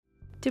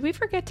Did we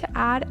forget to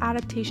add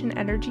adaptation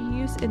energy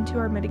use into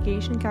our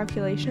mitigation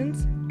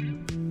calculations?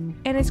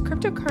 And is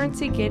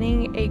cryptocurrency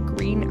getting a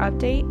green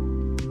update?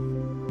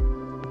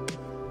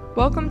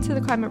 Welcome to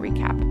the Climate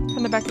Recap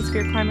from the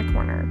Beckosphere Climate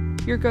Corner,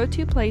 your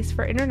go-to place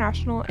for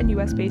international and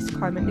US-based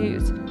climate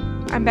news.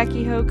 I'm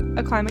Becky Hoke,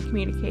 a climate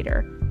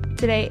communicator.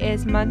 Today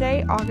is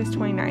Monday, August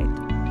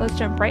 29th. Let's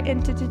jump right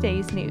into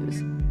today's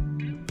news.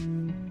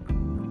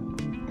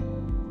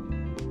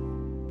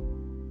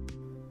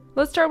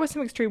 Let's start with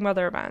some extreme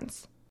weather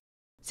events.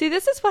 See,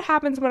 this is what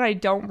happens when I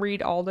don't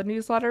read all the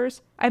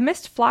newsletters. I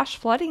missed flash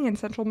flooding in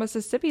central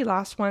Mississippi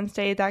last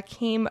Wednesday that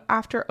came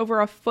after over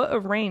a foot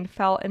of rain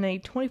fell in a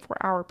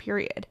 24-hour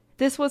period.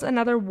 This was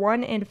another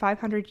 1 in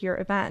 500-year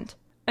event.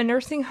 A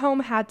nursing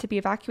home had to be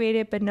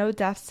evacuated, but no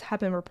deaths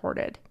have been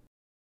reported.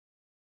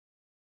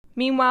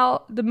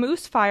 Meanwhile, the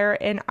Moose Fire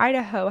in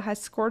Idaho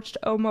has scorched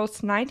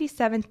almost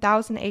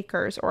 97,000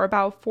 acres, or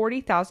about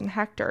 40,000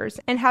 hectares,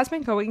 and has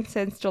been going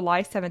since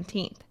July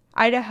 17th.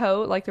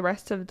 Idaho, like the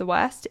rest of the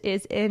West,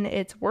 is in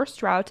its worst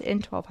drought in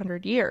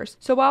 1,200 years,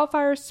 so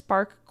wildfires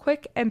spark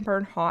quick and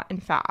burn hot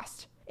and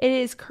fast. It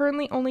is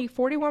currently only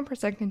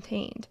 41%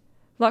 contained.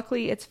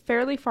 Luckily, it's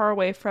fairly far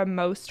away from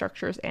most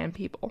structures and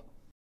people.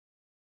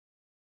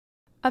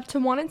 Up to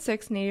 1 in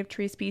 6 native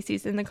tree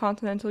species in the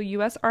continental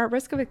U.S. are at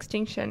risk of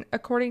extinction,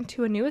 according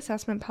to a new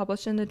assessment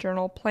published in the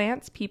journal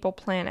Plants, People,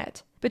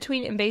 Planet.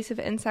 Between invasive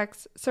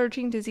insects,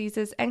 surging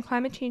diseases, and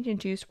climate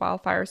change-induced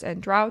wildfires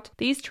and drought,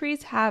 these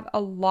trees have a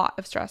lot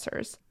of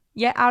stressors.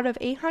 Yet out of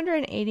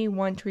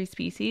 881 tree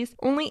species,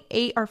 only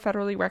 8 are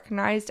federally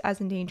recognized as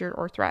endangered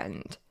or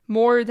threatened.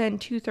 More than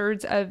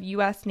 2/3 of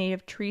U.S.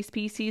 native tree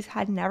species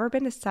had never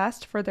been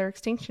assessed for their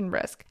extinction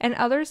risk, and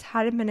others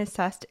hadn't been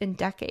assessed in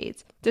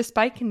decades,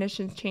 despite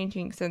conditions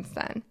changing since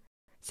then.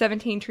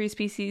 17 tree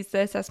species the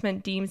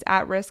assessment deems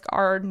at risk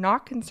are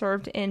not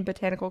conserved in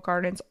botanical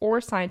gardens or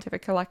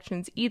scientific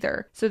collections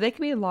either, so they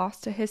could be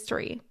lost to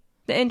history.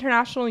 The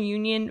International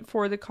Union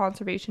for the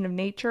Conservation of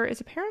Nature is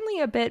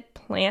apparently a bit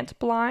plant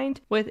blind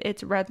with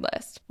its red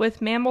list,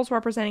 with mammals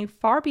representing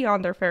far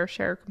beyond their fair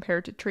share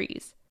compared to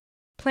trees.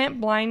 Plant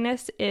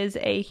blindness is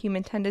a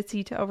human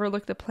tendency to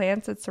overlook the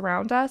plants that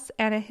surround us,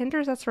 and it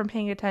hinders us from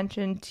paying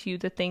attention to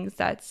the things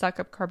that suck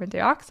up carbon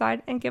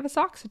dioxide and give us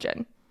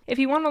oxygen. If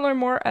you want to learn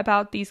more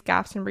about these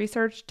gaps in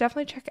research,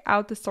 definitely check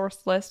out the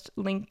source list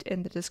linked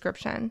in the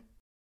description.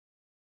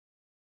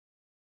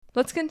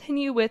 Let's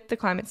continue with the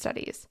climate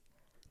studies.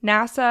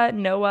 NASA,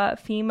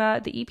 NOAA,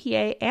 FEMA, the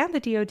EPA, and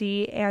the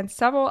DoD, and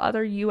several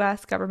other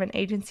U.S. government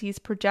agencies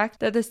project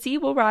that the sea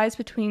will rise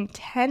between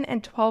 10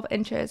 and 12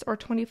 inches, or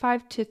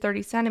 25 to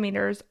 30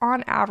 centimeters,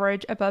 on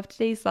average above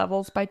today's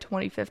levels by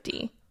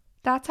 2050.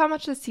 That's how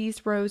much the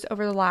seas rose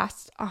over the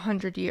last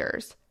 100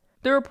 years.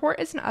 The report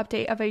is an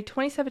update of a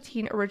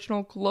 2017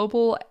 original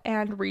global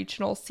and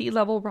regional sea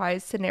level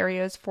rise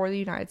scenarios for the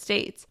United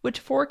States, which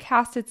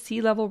forecasted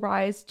sea level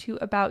rise to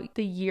about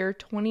the year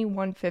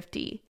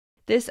 2150.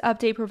 This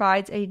update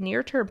provides a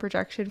near-term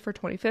projection for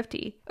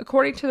 2050.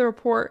 According to the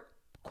report,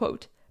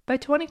 quote, by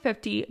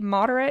 2050,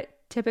 moderate,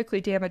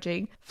 typically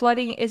damaging,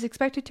 flooding is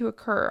expected to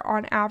occur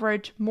on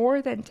average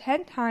more than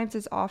 10 times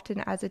as often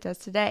as it does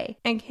today,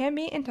 and can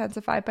be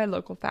intensified by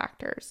local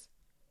factors.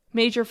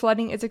 Major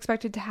flooding is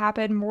expected to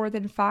happen more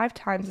than 5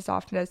 times as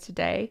often as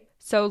today,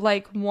 so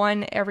like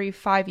 1 every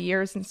 5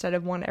 years instead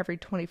of 1 every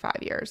 25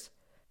 years.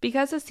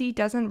 Because the sea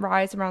doesn't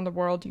rise around the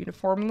world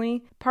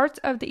uniformly, parts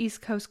of the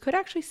East Coast could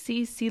actually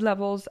see sea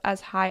levels as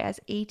high as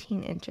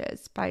 18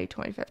 inches by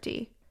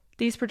 2050.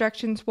 These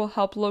projections will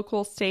help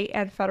local, state,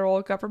 and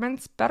federal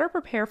governments better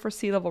prepare for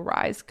sea level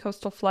rise,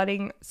 coastal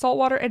flooding,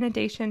 saltwater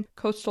inundation,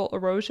 coastal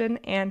erosion,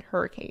 and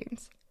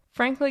hurricanes.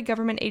 Frankly,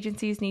 government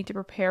agencies need to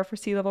prepare for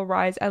sea level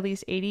rise at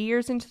least 80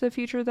 years into the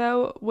future,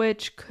 though,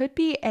 which could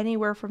be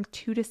anywhere from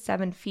 2 to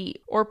 7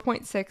 feet, or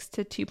 0.6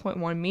 to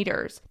 2.1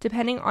 meters,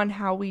 depending on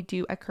how we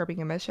do at curbing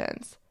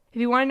emissions. If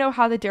you want to know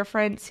how the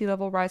different sea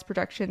level rise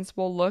projections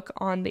will look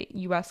on the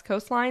U.S.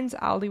 coastlines,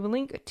 I'll leave a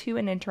link to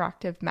an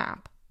interactive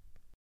map.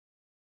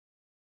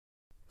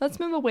 Let's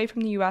move away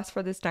from the U.S.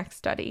 for this next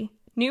study.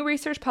 New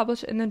research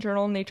published in the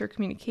journal Nature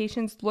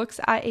Communications looks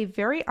at a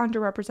very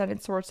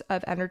underrepresented source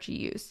of energy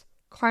use: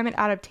 climate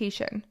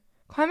adaptation.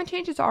 Climate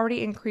change has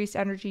already increased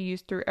energy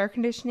use through air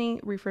conditioning,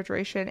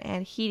 refrigeration,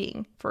 and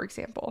heating, for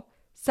example.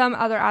 Some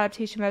other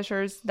adaptation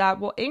measures that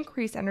will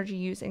increase energy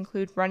use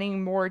include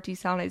running more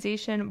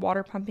desalination,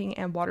 water pumping,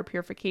 and water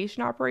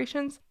purification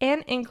operations,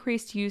 and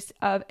increased use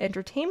of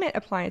entertainment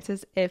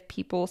appliances if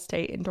people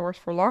stay indoors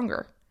for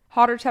longer.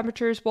 Hotter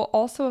temperatures will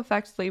also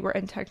affect labor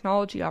and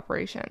technology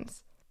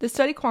operations. The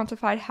study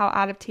quantified how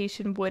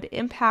adaptation would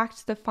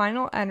impact the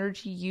final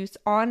energy use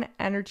on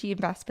energy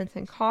investments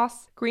and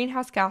costs,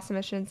 greenhouse gas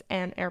emissions,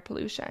 and air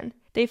pollution.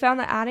 They found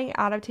that adding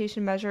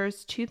adaptation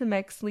measures to the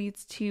mix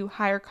leads to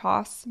higher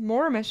costs,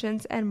 more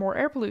emissions, and more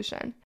air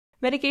pollution.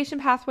 Mitigation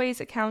pathways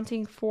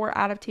accounting for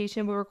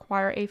adaptation will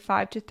require a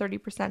 5 to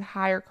 30%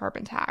 higher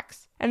carbon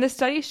tax. And the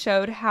study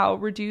showed how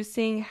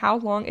reducing how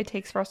long it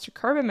takes for us to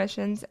curb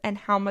emissions and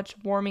how much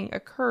warming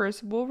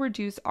occurs will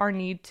reduce our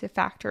need to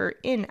factor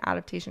in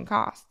adaptation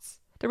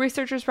costs. The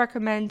researchers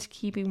recommend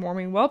keeping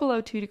warming well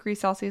below 2 degrees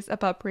Celsius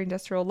above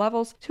pre-industrial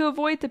levels to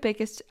avoid the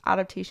biggest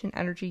adaptation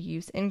energy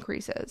use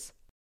increases.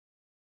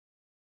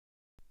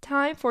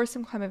 Time for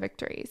some climate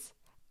victories.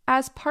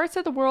 As parts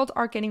of the world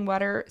are getting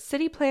wetter,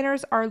 city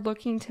planners are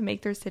looking to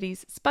make their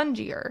cities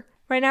spongier.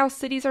 Right now,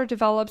 cities are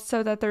developed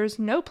so that there's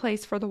no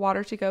place for the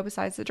water to go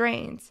besides the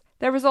drains.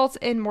 That results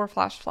in more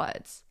flash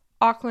floods.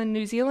 Auckland,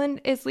 New Zealand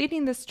is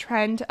leading this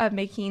trend of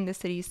making the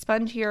city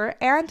spongier,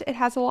 and it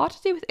has a lot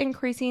to do with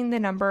increasing the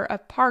number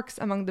of parks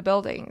among the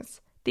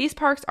buildings. These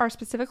parks are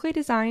specifically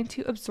designed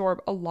to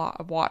absorb a lot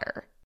of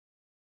water.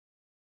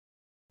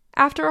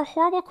 After a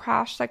horrible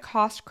crash that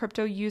cost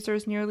crypto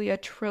users nearly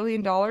 $1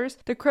 trillion,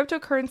 the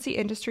cryptocurrency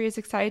industry is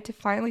excited to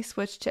finally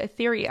switch to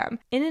Ethereum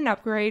in an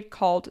upgrade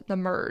called the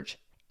Merge.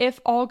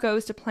 If all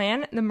goes to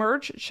plan, the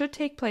Merge should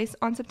take place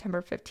on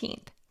September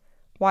 15th.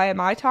 Why am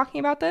I talking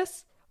about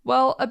this?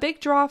 Well, a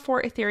big draw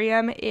for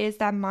Ethereum is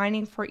that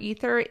mining for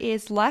Ether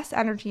is less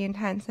energy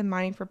intense than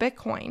mining for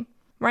Bitcoin.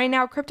 Right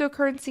now,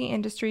 cryptocurrency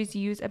industries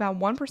use about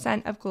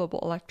 1% of global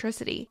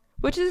electricity,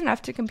 which is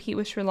enough to compete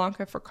with Sri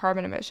Lanka for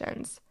carbon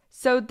emissions.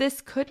 So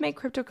this could make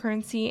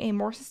cryptocurrency a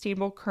more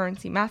sustainable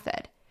currency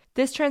method.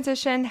 This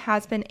transition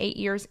has been 8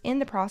 years in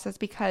the process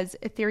because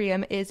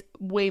Ethereum is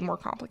way more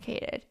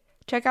complicated.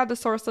 Check out the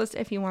source list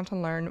if you want to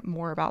learn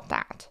more about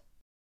that.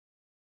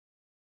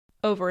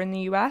 Over in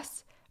the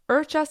US,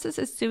 Earthjustice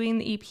is suing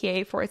the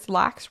EPA for its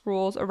lax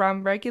rules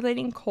around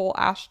regulating coal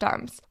ash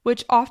dumps,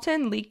 which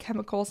often leak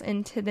chemicals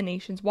into the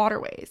nation's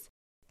waterways.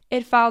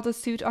 It filed a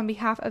suit on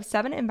behalf of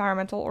 7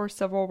 environmental or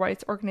civil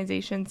rights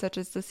organizations such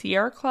as the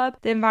Sierra Club,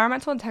 the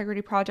Environmental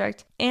Integrity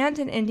Project, and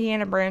an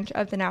Indiana branch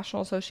of the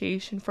National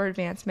Association for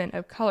Advancement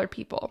of Colored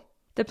People.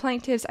 The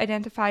plaintiffs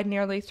identified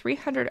nearly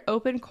 300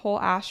 open coal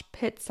ash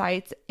pit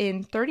sites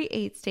in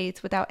 38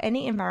 states without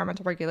any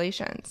environmental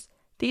regulations.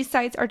 These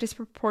sites are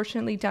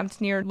disproportionately dumped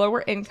near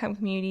lower-income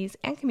communities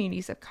and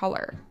communities of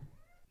color.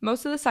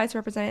 Most of the sites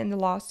represented in the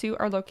lawsuit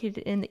are located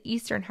in the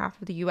eastern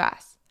half of the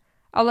U.S.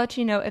 I'll let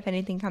you know if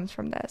anything comes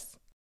from this.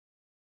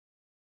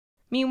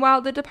 Meanwhile,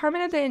 the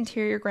Department of the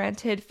Interior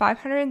granted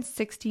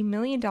 $560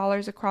 million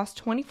across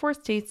 24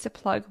 states to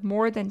plug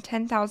more than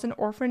 10,000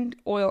 orphaned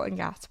oil and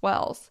gas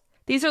wells.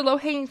 These are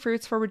low-hanging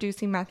fruits for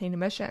reducing methane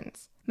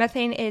emissions.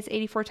 Methane is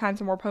 84 times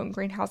a more potent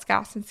greenhouse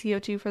gas than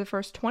CO2 for the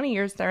first 20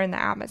 years they're in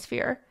the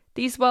atmosphere.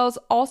 These wells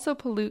also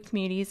pollute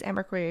communities and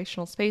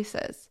recreational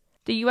spaces.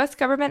 The U.S.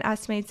 government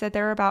estimates that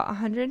there are about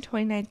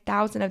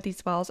 129,000 of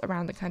these wells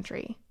around the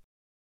country.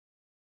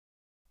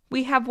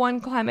 We have one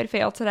climate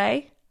fail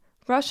today.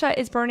 Russia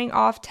is burning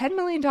off $10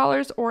 million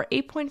or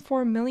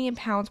 8.4 million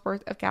pounds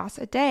worth of gas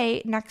a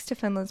day next to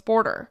Finland's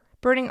border.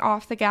 Burning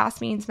off the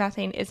gas means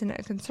methane isn't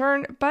a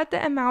concern, but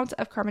the amount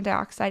of carbon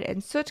dioxide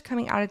and soot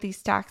coming out of these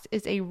stacks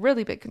is a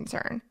really big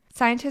concern.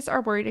 Scientists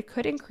are worried it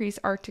could increase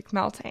Arctic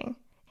melting.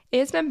 It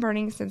has been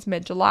burning since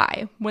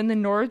mid-July, when the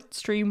Nord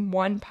Stream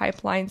 1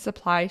 pipeline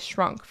supply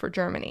shrunk for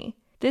Germany.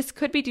 This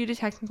could be due to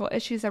technical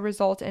issues that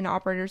result in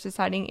operators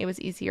deciding it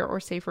was easier or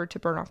safer to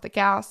burn off the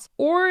gas,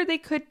 or they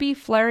could be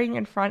flaring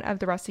in front of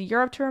the rest of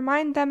Europe to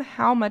remind them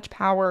how much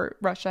power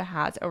Russia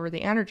has over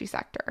the energy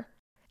sector.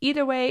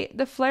 Either way,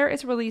 the flare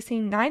is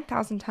releasing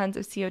 9,000 tons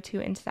of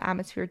CO2 into the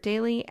atmosphere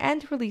daily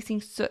and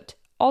releasing soot,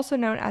 also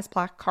known as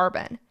black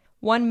carbon.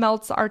 One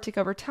melts the Arctic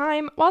over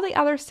time, while the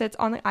other sits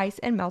on the ice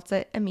and melts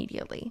it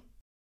immediately.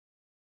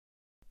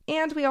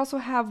 And we also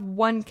have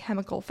one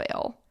chemical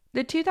fail.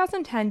 The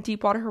 2010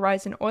 Deepwater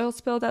Horizon oil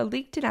spill that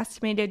leaked an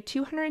estimated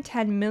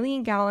 210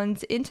 million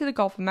gallons into the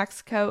Gulf of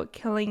Mexico,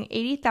 killing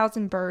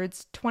 80,000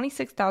 birds,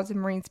 26,000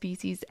 marine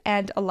species,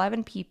 and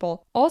 11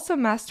 people, also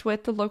messed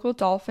with the local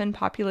dolphin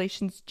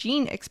population's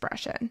gene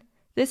expression.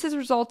 This has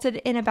resulted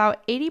in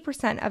about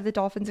 80% of the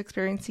dolphins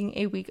experiencing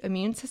a weak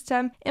immune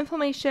system,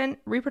 inflammation,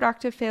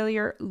 reproductive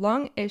failure,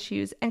 lung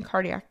issues, and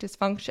cardiac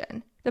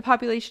dysfunction. The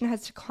population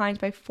has declined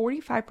by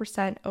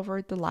 45%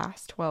 over the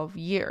last 12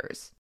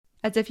 years.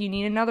 As if you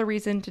need another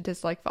reason to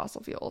dislike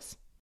fossil fuels.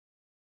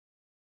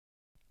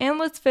 And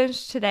let's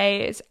finish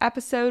today's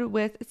episode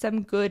with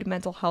some good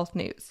mental health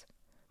news.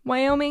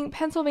 Wyoming,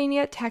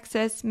 Pennsylvania,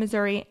 Texas,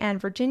 Missouri,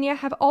 and Virginia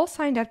have all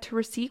signed up to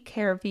receive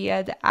care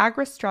via the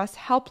AgriStress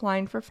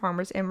helpline for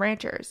farmers and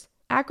ranchers.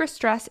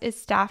 AgriStress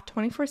is staffed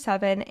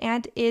 24/7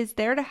 and is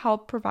there to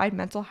help provide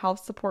mental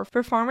health support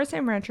for farmers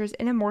and ranchers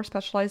in a more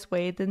specialized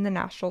way than the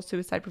National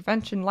Suicide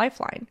Prevention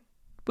Lifeline,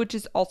 which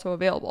is also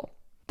available.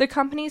 The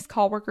company's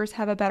call workers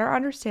have a better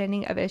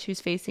understanding of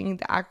issues facing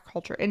the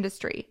agriculture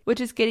industry,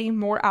 which is getting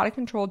more out of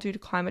control due to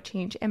climate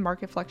change and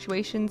market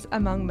fluctuations,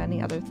 among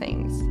many other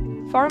things.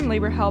 Farm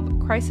labor help,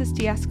 crisis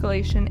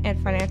de-escalation, and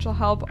financial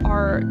help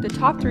are the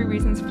top 3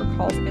 reasons for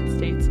calls in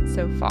states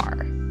so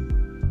far.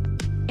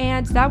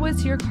 And that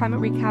was your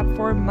climate recap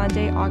for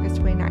Monday, August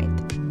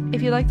 29th.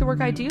 If you like the work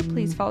I do,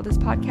 please follow this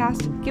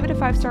podcast, give it a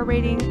 5-star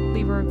rating,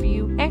 leave a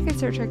review, and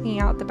consider checking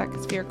out the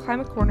Beccasphere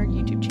Climate Corner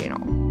YouTube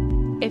channel.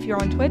 If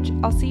you're on Twitch,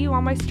 I'll see you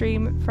on my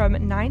stream from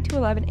 9 to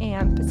 11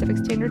 a.m. Pacific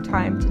Standard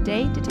Time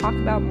today to talk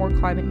about more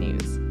climate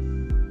news.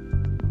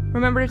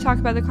 Remember to talk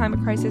about the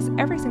climate crisis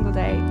every single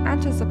day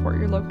and to support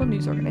your local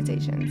news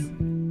organizations.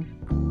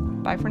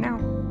 Bye for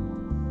now.